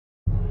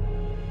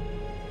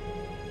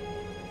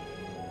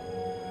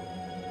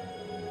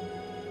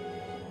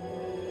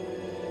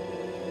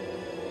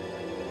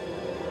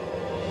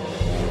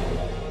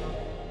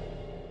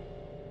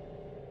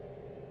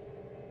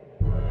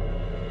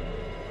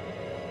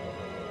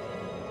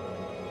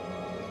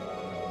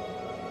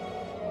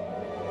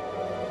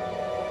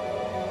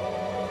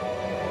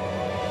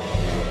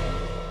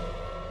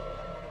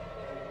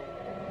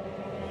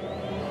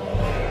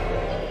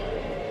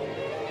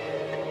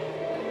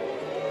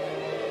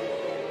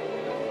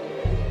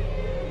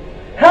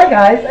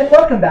guys, and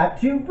welcome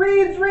back to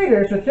Reed's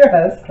Readers with your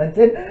host,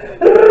 Clinton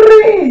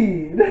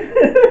Reed.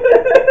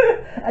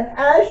 And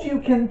as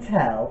you can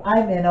tell,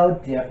 I'm in a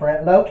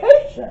different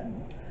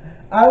location.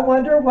 I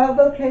wonder what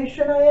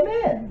location I am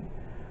in.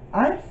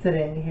 I'm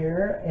sitting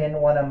here in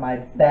one of my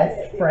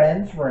best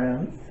friend's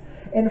rooms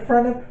in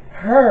front of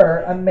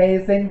her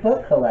amazing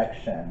book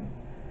collection,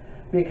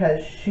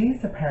 because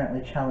she's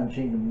apparently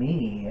challenging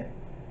me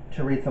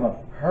to read some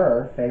of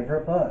her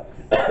favorite books.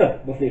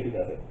 We'll see if he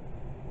does it.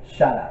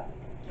 Shut up.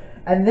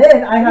 And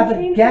then I have a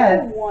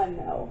guest. We changed it to one,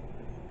 though.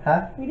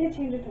 Huh? We did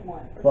change it to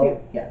one. Well, Two.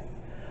 yes.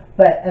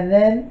 And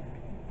then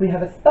we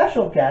have a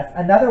special guest.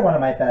 Another one of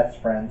my best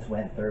friends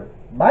went through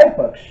my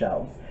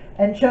bookshelves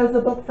and chose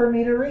a book for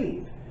me to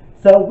read.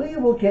 So we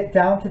will get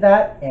down to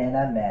that in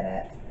a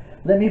minute.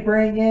 Let me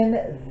bring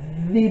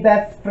in the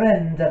best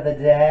friend of the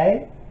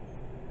day,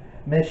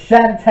 Miss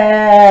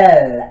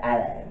Chantel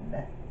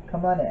Allen.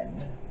 Come on in.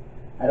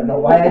 I don't know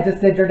why I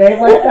just did your name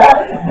like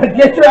that, but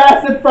get your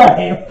ass in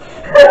frame.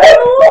 I'm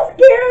a little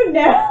scared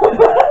now.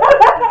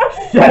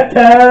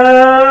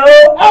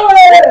 Chantel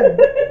Allen!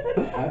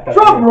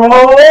 Drum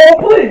roll,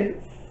 please.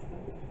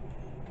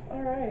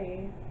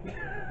 Alrighty.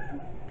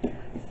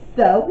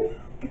 So,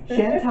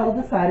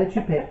 Chantel decided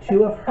to pick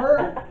two of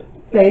her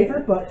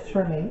favorite books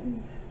for me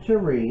to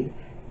read,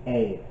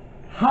 a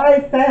high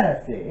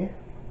fantasy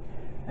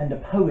and a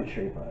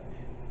poetry book.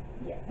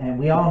 Yes. And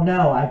we all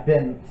know I've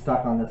been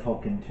stuck on this whole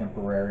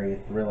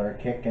contemporary thriller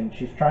kick, and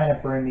she's trying to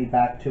bring me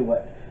back to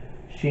what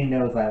she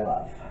knows I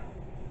love,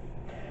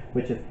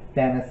 which is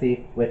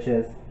fantasy,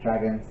 witches,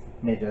 dragons,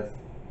 mages,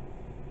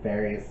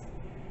 fairies,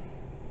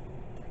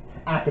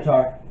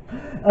 Akatar.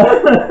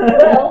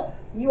 Well,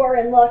 you are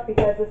in luck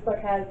because this book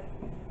has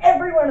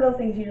every one of those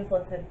things you just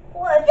listed.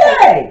 Plus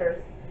Yay!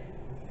 papers.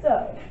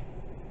 So.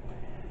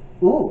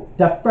 Ooh,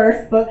 the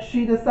first book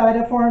she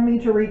decided for me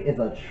to read is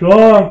a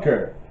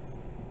chunker.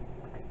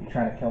 You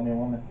trying to kill me,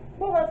 woman?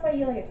 Well, that's why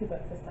you only get 2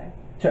 books this time.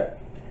 Sure.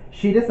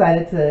 She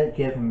decided to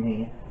give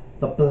me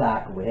The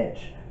Black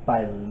Witch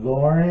by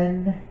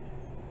Lauren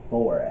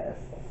Forrest,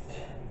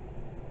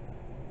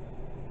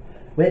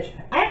 which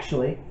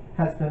actually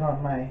has been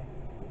on my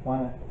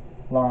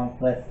long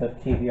list of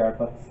TBR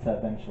books to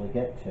eventually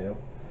get to.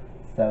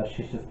 So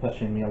she's just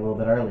pushing me a little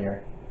bit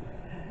earlier.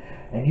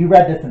 And you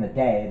read this in a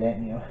day,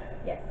 didn't you?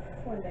 Yes,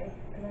 one day,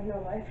 because I have no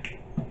life.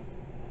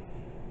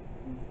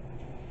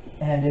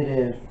 And it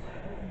is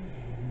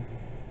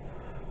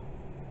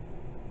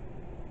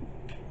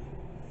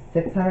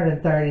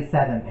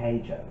 637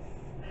 pages.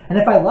 And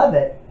if I love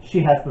it, she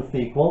has the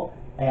sequel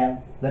and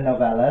the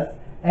novellas,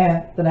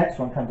 and the next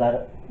one comes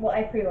out. Well,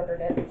 I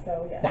pre-ordered it,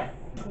 so yes. Yeah.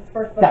 It's the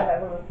first book Yeah.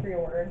 I've ever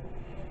pre-ordered.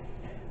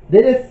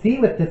 Let us see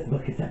what this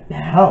book is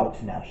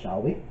about now,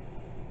 shall we?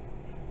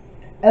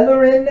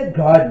 Ellerin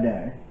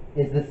Gardner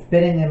is the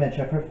spitting image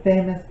of her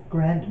famous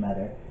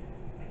grandmother,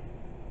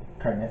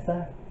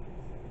 Carnissa?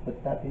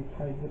 Would that be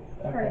how you would?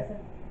 Okay.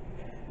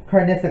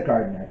 Carnissa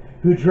Gardner,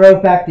 who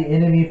drove back the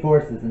enemy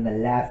forces in the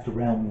Last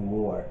Realm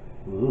War.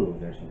 Ooh,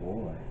 there's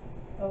war.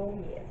 Oh,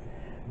 yes.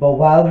 But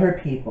while her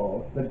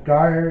people, the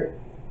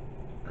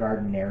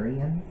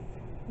Gardnerians,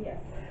 Yes.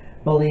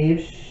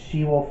 believe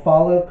she will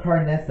follow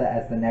Carnissa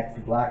as the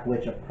next Black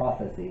Witch of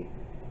prophecy,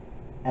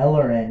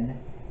 Ellerin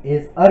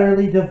is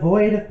utterly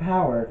devoid of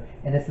power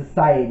in a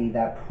society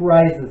that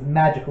prizes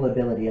magical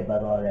ability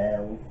above all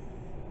else.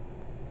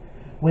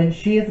 When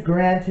she is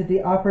granted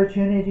the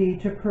opportunity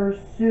to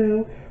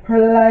pursue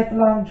her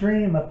lifelong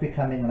dream of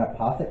becoming an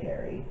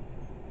apothecary.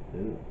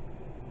 Ooh,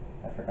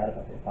 I forgot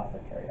about the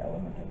apothecary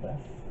element of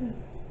this.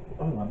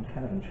 Oh, I'm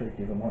kind of intrigued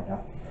even more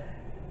now.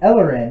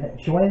 Ellerin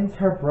joins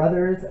her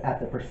brothers at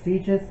the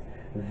prestigious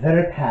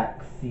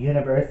Verpax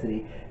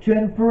University to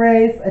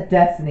embrace a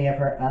destiny of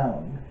her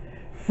own,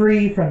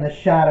 free from the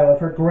shadow of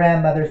her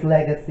grandmother's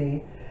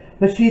legacy.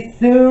 But she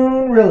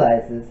soon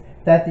realizes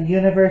that the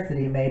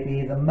university may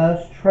be the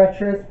most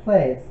treacherous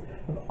place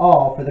of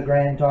all for the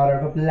granddaughter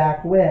of a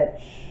Black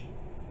Witch.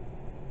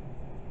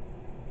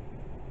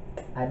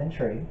 I'm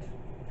intrigued.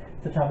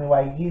 So tell me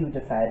why you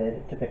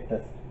decided to pick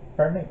this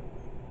for me.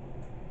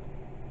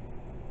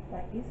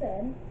 Like you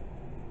said,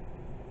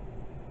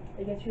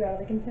 it gets you out of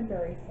the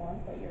contemporary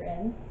slump that you're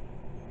in.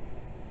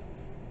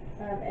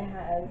 It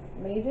has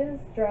mages,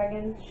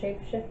 dragons,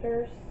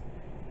 shapeshifters,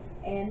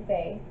 and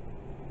fae,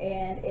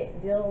 and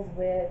it deals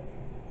with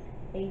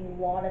a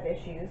lot of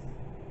issues.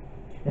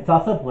 It's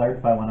also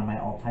blurred by one of my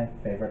all-time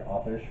favorite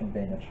authors from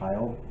being a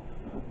child.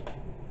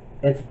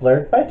 It's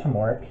blurred by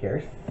Tamora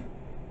Pierce.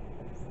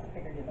 I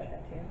figured you'd like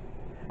that too.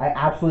 I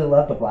absolutely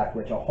love The Black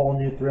Witch, a whole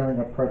new thrilling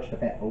approach to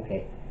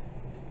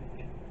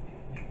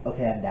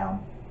Okay, I'm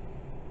down.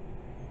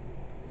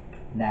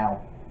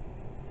 Now,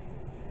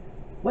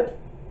 what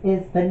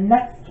is the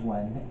next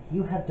one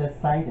you have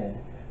decided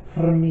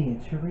for me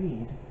to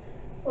read?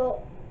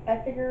 Well, I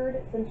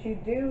figured since you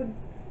do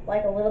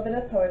like a little bit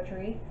of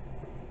poetry,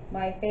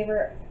 my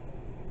favorite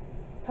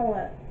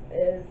poet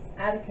is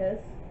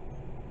Atticus.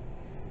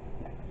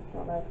 I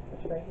don't know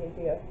which way you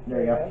do.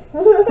 There you go.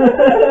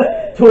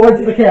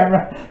 Towards the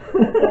camera.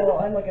 Well,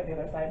 I'm looking at the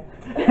other side.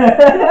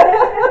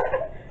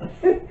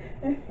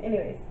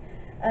 Anyways,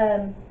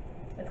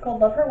 it's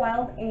called Love Her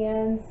Wild,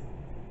 and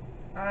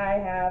I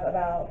have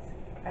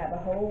a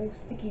whole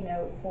sticky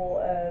note full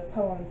of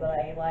poems that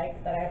I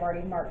like that I've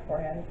already marked for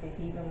him, see if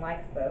he even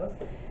likes those.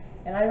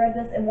 And I read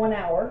this in 1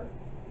 hour,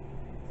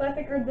 so I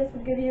figured this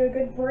would give you a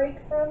good break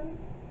from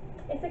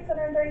a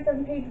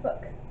 637-page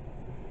book.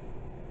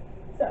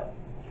 So.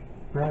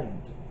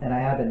 Brilliant. And I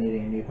have been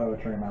needing new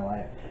poetry in my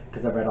life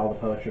because I've read all the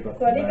poetry books.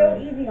 So I did go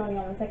easy on you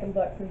on the second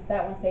book, since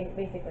that one's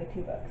basically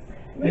 2 books.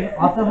 It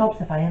also helps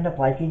if I end up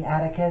liking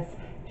Atticus.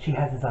 She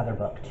has his other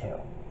book too.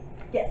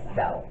 Yes.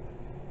 So.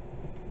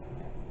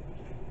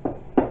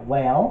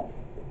 Well,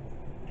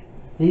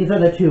 these are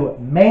the 2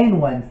 main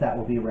ones that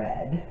will be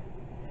read.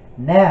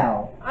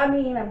 Now,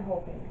 I'm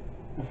hoping.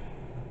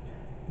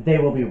 they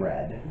will be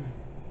read.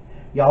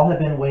 Y'all have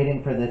been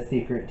waiting for this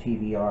secret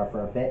TBR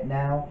for a bit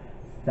now,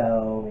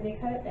 so We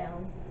did cut it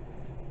down.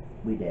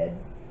 we did.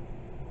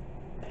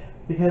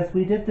 Because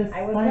we did this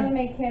I was going to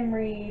make him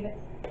read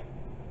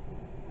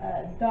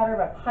Daughter of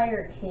a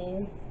Pirate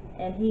King,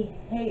 and he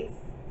hates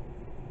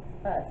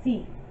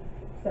sea.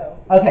 So.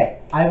 Okay,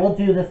 I will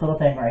do this little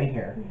thing right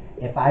here.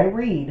 If I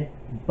read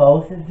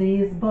both of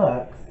these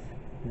books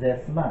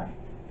this month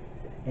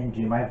and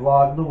do my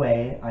vlog the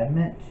way I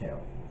meant to,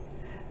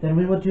 then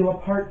we will do a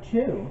part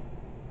 2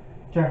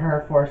 to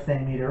her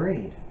forcing me to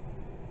read.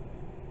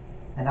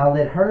 And I'll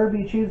let her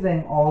be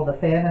choosing all the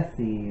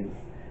fantasies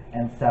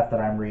and stuff that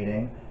I'm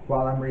reading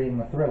while I'm reading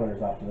the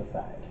thrillers off to the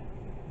side.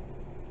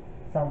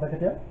 Sounds like a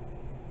deal?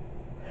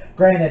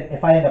 Granted,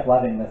 if I end up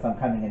loving this, I'm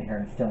coming in here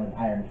and stealing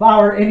Iron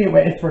Flower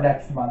anyways for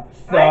next month,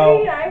 so...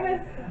 I was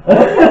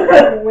hoping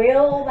for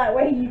Will, that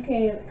way you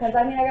can... Because,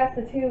 I got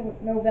the 2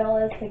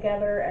 novellas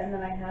together, and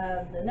then I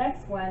have the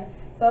next one.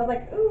 So I was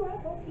like, ooh, I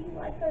hope he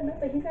likes that enough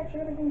that he's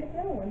actually going to get the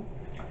other one.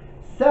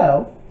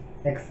 So,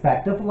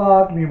 expect a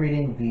vlog, me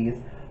reading these,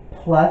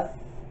 plus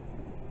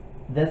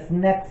this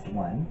next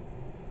one.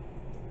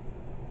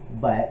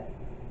 But,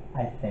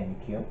 I thank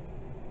you.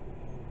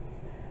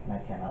 And I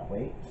cannot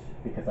wait,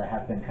 because I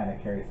have been kind of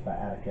curious about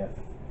Atticus.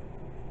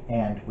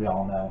 And we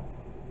all know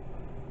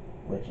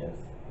witches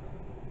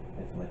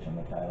is witch in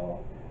the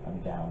title. I'm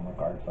down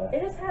regardless.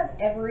 It just has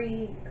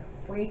every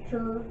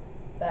creature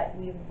that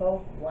we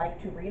both like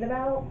to read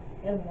about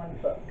in one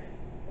book.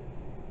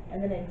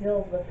 And then it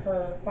deals with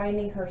her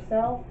finding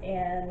herself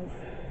and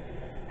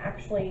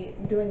actually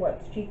doing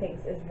what she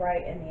thinks is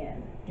right in the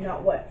end.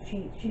 Not what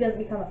she doesn't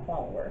become a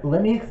follower.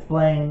 Let me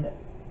explain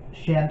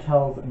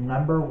Chantel's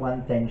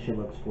 #1 thing she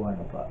looks for in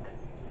a book.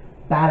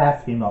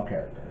 Badass female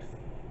characters.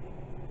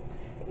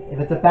 If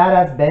it's a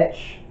badass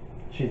bitch,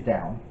 she's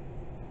down.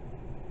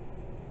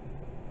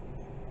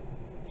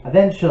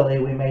 Eventually,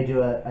 we may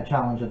do a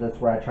challenge of this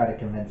where I try to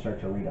convince her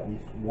to read at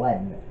least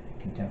 1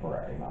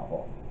 contemporary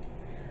novel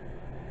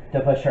to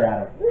push her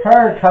out of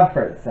her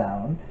comfort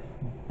zone.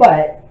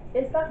 But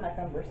It's not my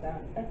comfort zone.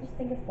 I just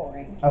think it's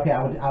boring. okay,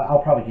 I'll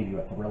probably give you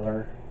a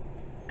thriller,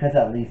 because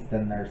at least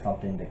then there's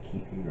something to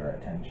keep your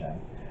attention.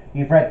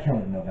 You've read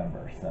Killing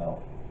November,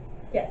 so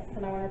Yes,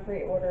 and I want to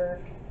pre-order.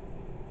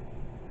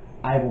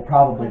 I will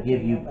probably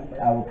give you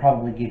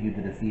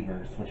The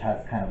Deceivers, which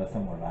has kind of a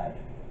similar vibe.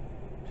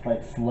 To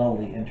like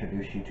slowly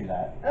introduce you to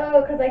that.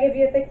 Oh, because I give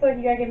you a thick book,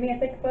 you gotta give me a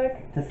thick book?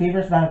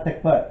 Deceivers is not a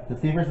thick book.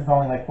 Deceivers is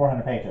only like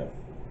 400 pages.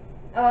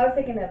 Oh, I was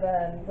thinking of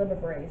Liber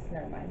Brace.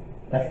 Never mind.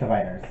 That's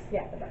Diviners.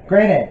 Yeah, Diviners.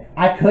 Granted,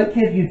 I could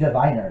give you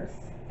Diviners.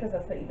 Because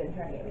that's what you've been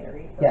trying to get me to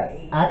read for Yes,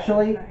 a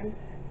actually, time.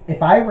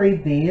 if I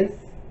read these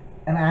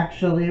and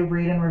actually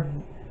read and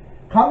review,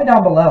 comment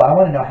down below. I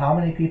want to know how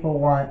many people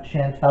want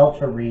Chantel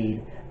to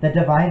read The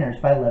Diviners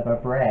by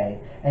Libba Bray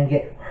and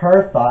get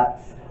her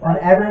thoughts on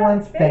That's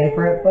everyone's not fair.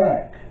 favorite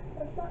book.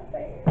 That's not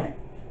fair.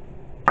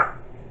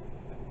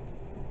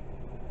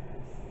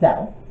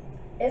 So,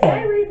 If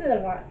I read the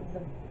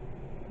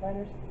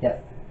Diviners, yes.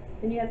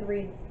 then you have to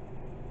read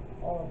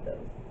all of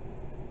those.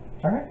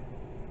 Alright.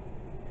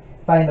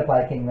 If I end up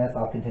liking this,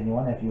 I'll continue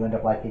on. If you end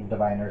up liking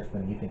Diviners,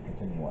 then you can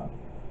continue on.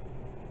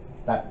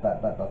 That's...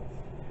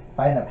 If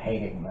I end up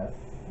hating this...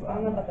 I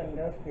don't know about the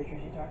ghost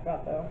creatures you talked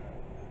about, though.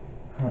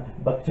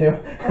 Book 2.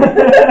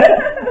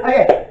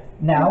 Okay,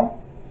 now,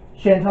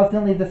 Chantel's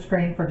gonna leave the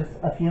screen for just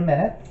a few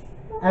minutes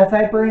as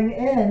I bring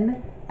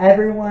in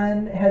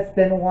everyone has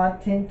been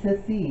wanting to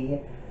see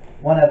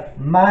one of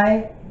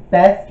my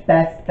best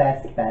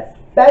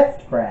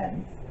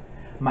friends.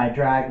 My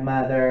drag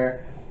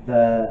mother,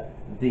 the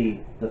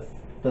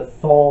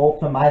soul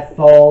to my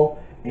soul.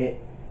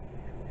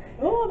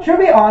 To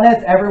be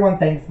honest, everyone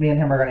thinks me and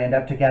him are going to end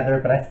up together,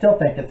 but I still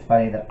think it's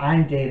funny that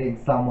I'm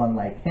dating someone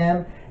like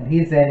him, and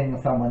he's dating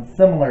someone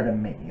similar to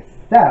me.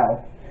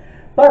 So,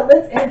 but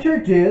let's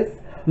introduce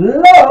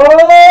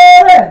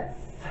Lawrence!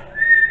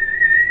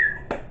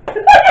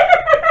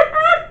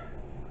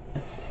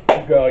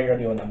 Girl, you're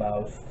doing the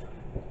most.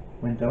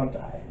 When don't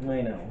I?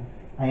 I know.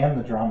 I am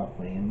the drama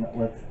queen.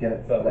 Let's get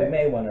it But we straight.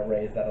 may want to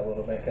raise that a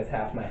little bit, because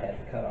half my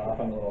head's cut off.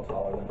 I'm a little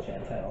taller than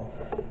Chantel.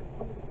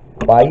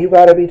 Why you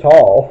gotta be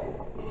tall?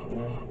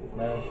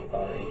 No,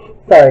 sorry.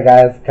 Sorry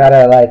guys,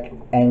 gotta like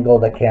angle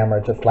the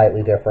camera just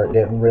slightly different.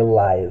 Didn't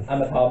realize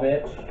I'm a tall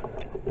bitch.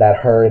 that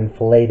her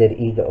inflated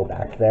ego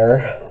back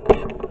there.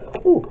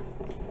 Ooh.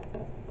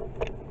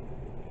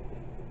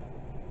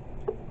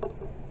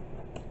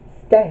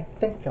 Stay,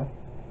 thank you.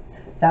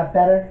 That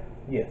better?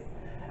 Yes.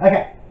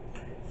 Okay,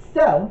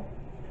 so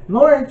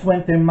Lawrence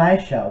went through my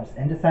shelves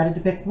and decided to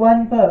pick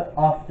one book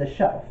off the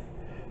shelf,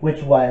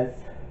 which was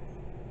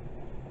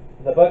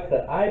The book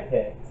that I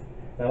picked.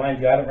 Now,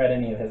 mind you, I haven't read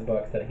any of his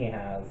books that he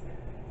has.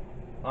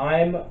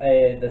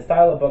 The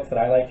style of books that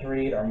I like to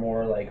read are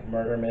more like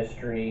murder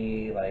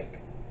mystery, like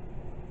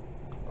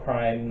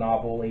crime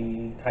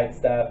novel-y type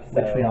stuff.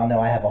 So, which we all know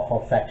I have a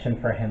whole section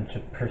for him to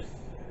pursue.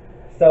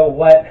 So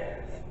what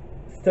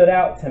stood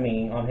out to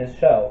me on his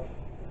shelf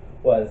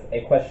was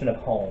A Question of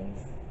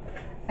Holmes.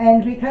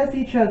 And because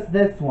he chose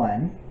this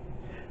one,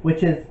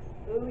 which is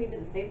Ooh, he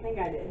did the same thing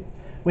I did.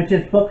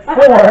 book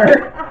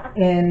 4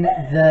 in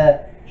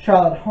the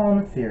Sherlock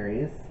Holmes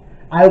series,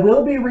 I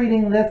will be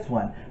reading this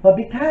one. But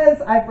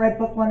because I've read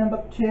book 1 and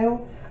book 2,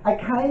 I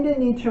kind of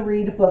need to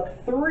read book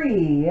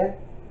 3,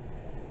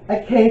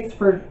 A Case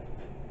for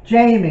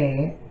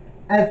Jamie,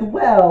 as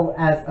well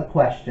as A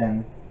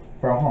Question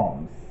for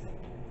Holmes.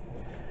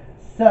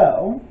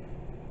 So,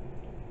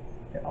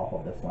 here, I'll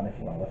hold this one if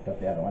you want to lift up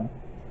the other one.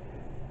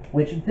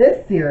 Which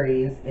this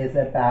series is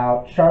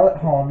about Charlotte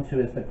Holmes, who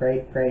is the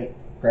great,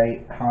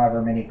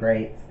 however many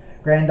greats,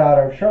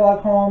 granddaughter of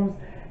Sherlock Holmes,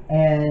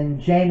 and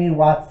Jamie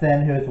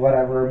Watson, who is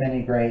whatever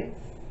many greats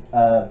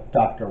of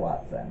Dr.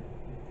 Watson,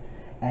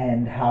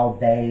 and how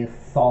they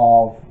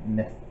solve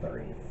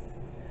mysteries.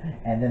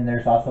 And then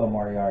there's also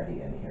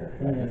Moriarty in here,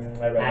 who I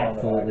just I read all of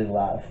absolutely that.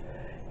 love.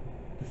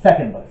 The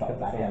second book's all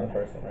Because about this is him. the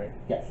first one, right?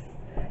 Yes.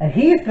 And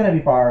he's going to be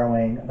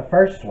borrowing the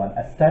first one,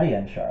 A Study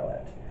in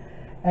Charlotte.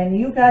 And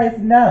you guys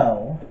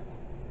know,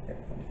 here,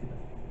 let me see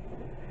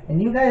this.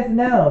 And you guys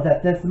know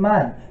that this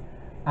month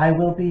I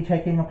will be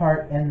taking a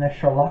part in the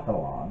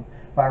Sherlock-along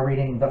by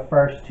reading the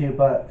first 2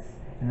 books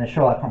in the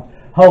Sherlock Holmes.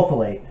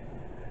 Hopefully,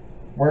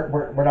 we're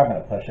not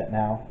going to push it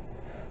now,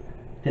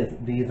 because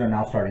these are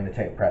now starting to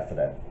take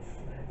precedence.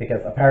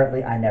 Because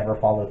apparently I never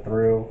follow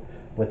through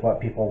with what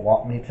people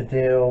want me to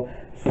do.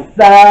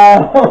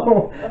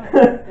 So,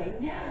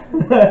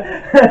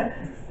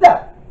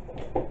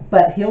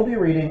 but he'll be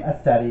reading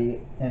A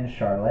Study in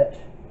Charlotte,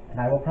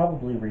 and I will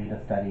probably read A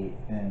Study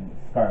in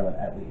Scarlet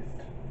at least.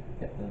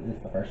 At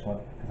least the first one,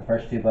 because the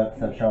first 2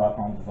 books of Sherlock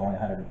Holmes is only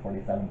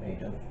 147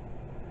 pages.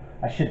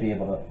 I should be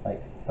able to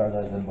like throw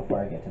those in before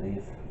I get to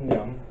these.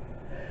 Yeah.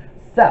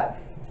 So,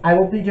 I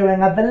will be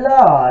doing a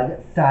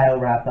vlog style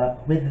wrap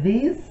up with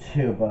these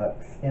 2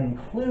 books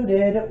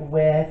included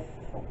with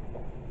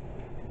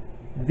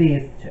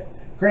these 2.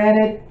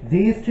 Granted,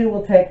 these 2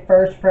 will take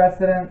first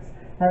precedence,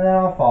 and then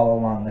I'll follow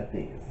along with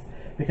these.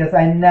 Because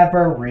I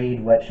never read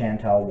what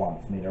Chantel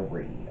wants me to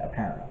read,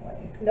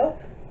 apparently.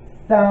 Nope.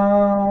 So,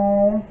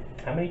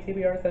 How many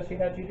TBRs has she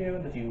had you do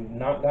that you've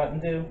not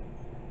gotten to?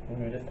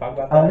 Can we just talk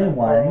about that? Only for a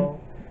one. while?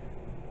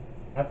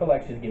 I feel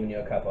like she's giving you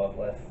a couple of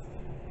lists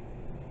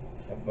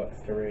of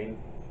books to read.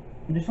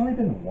 there's only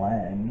been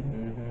one.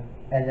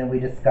 Mm-hmm. And then we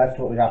discussed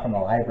what we got from the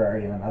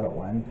library in another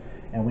one.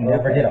 And we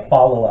never Okay. did a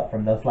follow-up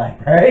from those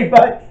library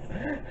books.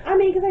 I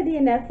mean, because I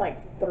DNF'd like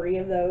 3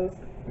 of those.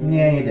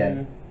 Yeah, you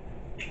did.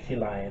 She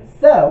lying.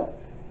 So,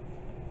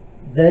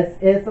 this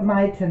is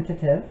my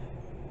tentative.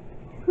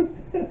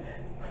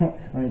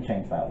 Let me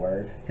change that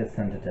word, because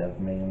tentative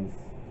means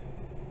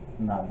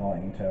not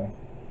going to.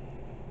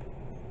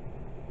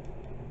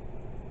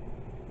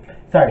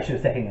 Sorry, she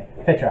was taking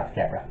a picture off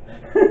camera.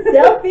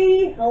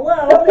 Selfie!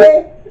 Hello!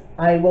 Okay.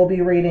 I will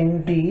be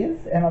reading these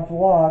in a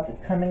vlog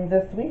coming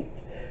this week.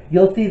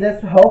 You'll see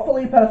this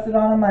hopefully posted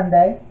on a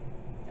Monday,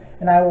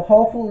 and I will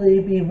hopefully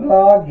be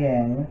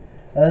vlogging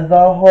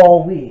the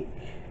whole week.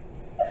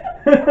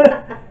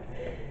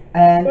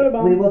 And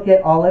we will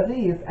get all of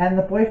these, and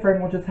the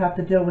boyfriend will just have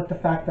to deal with the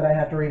fact that I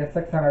have to read a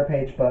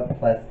 600-page book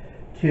plus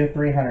 2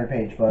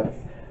 300-page books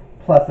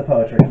plus a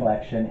poetry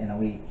collection in a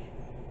week.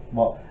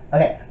 Well,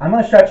 okay, I'm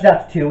going to stretch it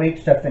out to 2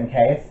 weeks just in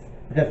case,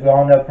 because we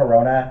all know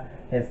Corona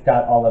has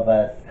got all of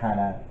us kind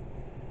of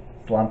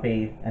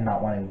slumpy and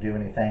not wanting to do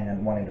anything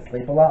and wanting to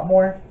sleep a lot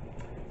more.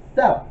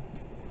 So,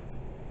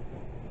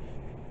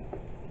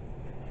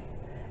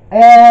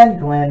 and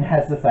Glenn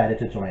has decided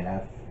to join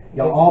us.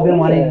 Y'all all been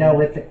wanting to know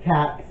what the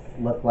cats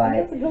look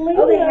like.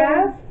 Oh, they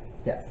have?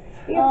 Yes.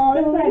 Oh,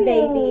 that's my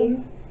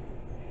baby.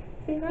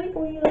 Say hi,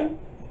 Glenn.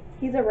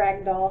 He's a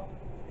rag doll.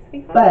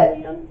 Say hi,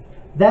 But- Glenn.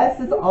 This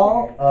is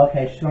all.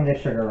 Okay, she's gonna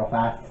get sugar real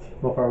fast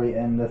before we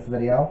end this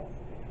video.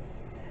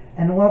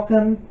 And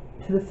welcome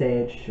to the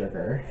stage,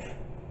 Sugar.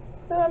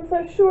 Oh, I'm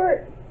so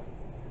short.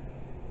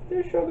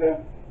 There's sugar.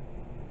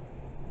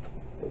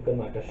 Looking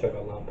like a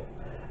sugar lump.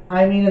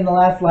 I mean, in the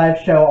last live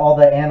show, all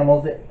the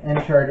animals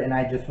entered, and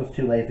I just was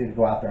too lazy to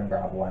go out there and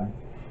grab one.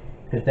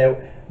 Because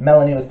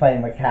Melanie was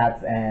playing with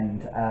cats,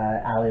 and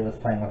Allie was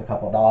playing with a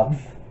couple dogs.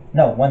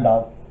 No, one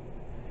dog.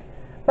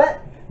 But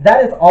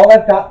that is all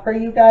I've got for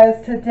you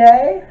guys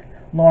today.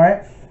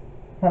 Lawrence,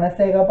 wanna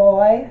say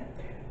goodbye?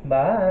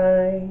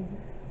 Bye.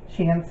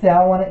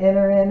 Chantel want to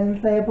enter in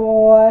and say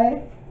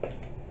boy?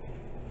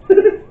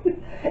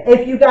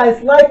 If you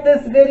guys like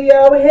this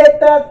video, hit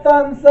that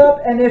thumbs up,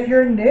 and if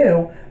you're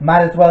new,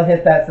 might as well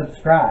hit that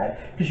subscribe,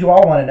 because you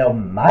all want to know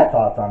my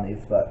thoughts on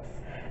these books.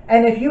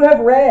 And if you have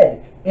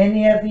read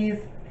any of these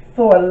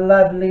 4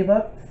 lovely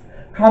books,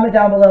 comment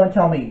down below and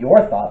tell me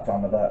your thoughts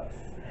on the books.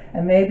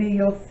 And maybe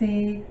you'll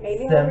see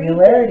Maybe I'll read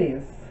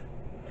similarities.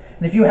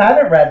 And if you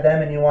haven't read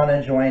them and you want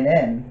to join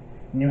in,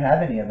 and you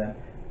have any of them,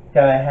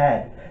 go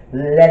ahead.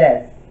 Let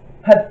us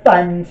have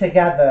fun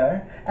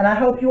together. And I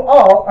hope you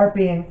all are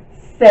being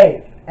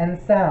safe and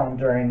sound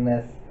during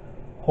this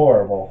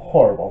horrible,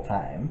 horrible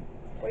time.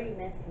 What do you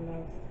miss the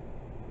most?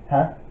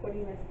 Huh? What do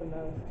you miss the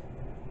most?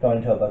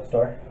 Going to a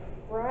bookstore?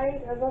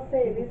 Right? I was about to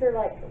say, these are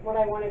like what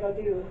I want to go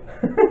do.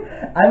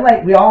 I'm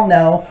like, we all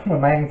know when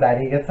my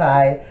anxiety gets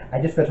high, I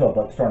just go to a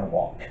bookstore and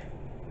walk.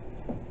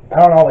 I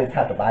don't always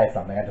have to buy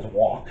something, I just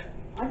walk.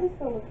 I just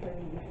go look for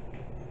these.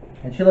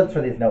 And she looks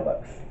for these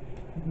notebooks.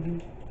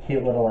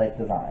 Cute little like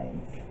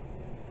designs.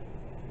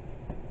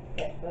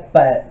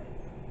 But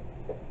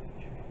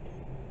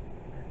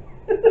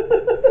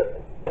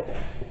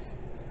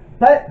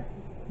but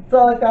that's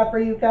all I got for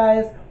you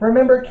guys.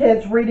 Remember,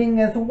 kids, reading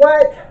is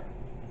what?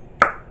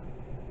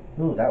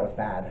 Ooh, that was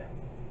bad.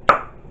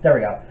 There we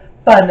go.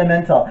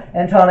 Fundamental.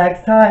 Until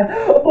next time,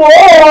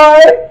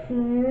 bye!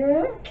 Hey,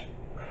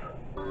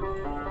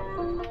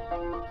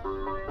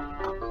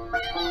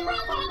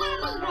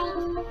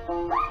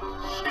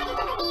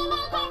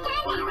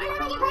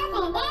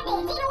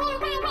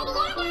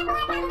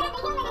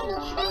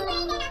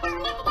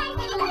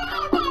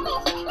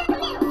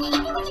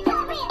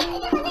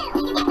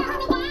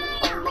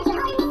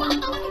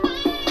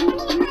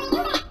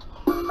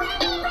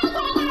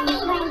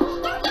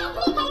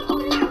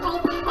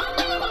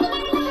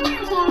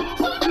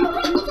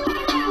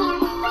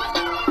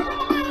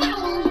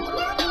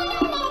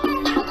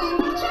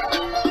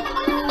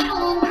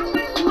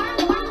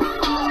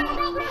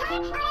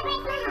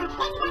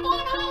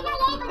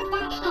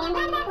 I'm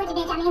not that much bitch.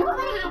 I mean, who would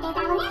have this?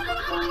 I will never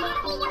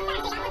have to be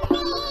your